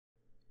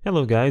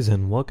Hello guys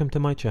and welcome to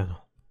my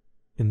channel.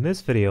 In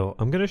this video,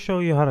 I'm going to show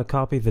you how to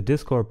copy the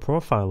Discord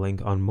profile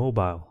link on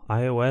mobile,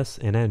 iOS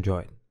and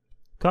Android.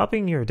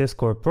 Copying your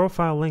Discord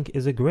profile link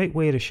is a great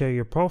way to share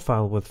your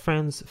profile with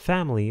friends,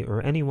 family,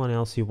 or anyone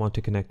else you want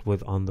to connect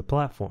with on the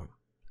platform.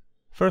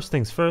 First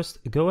things first,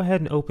 go ahead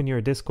and open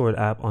your Discord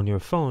app on your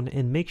phone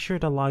and make sure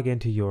to log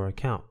into your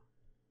account.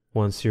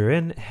 Once you're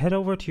in, head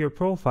over to your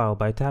profile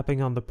by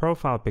tapping on the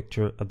profile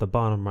picture at the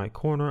bottom right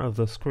corner of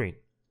the screen.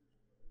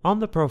 On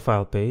the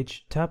profile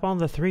page, tap on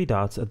the three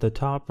dots at the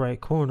top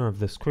right corner of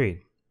the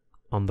screen.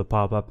 On the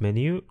pop-up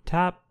menu,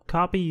 tap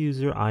Copy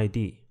User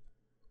ID.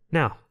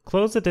 Now,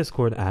 close the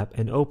Discord app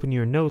and open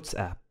your Notes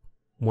app.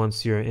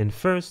 Once you're in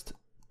first,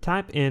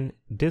 type in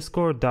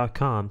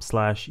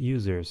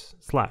discord.com/users/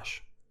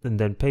 and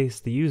then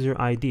paste the user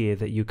ID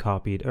that you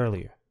copied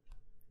earlier.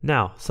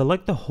 Now,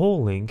 select the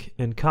whole link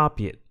and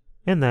copy it,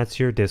 and that's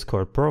your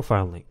Discord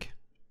profile link.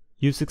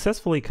 You've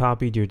successfully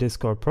copied your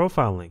Discord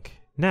profile link.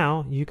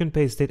 Now, you can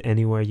paste it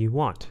anywhere you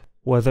want,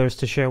 whether it's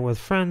to share with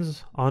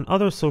friends, on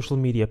other social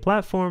media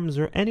platforms,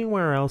 or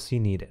anywhere else you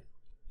need it.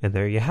 And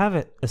there you have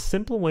it, a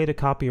simple way to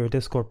copy your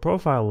Discord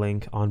profile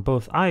link on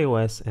both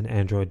iOS and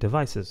Android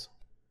devices.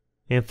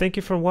 And thank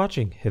you for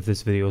watching. If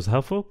this video was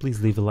helpful,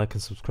 please leave a like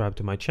and subscribe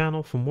to my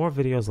channel for more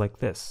videos like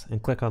this,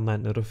 and click on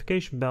that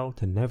notification bell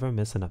to never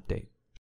miss an update.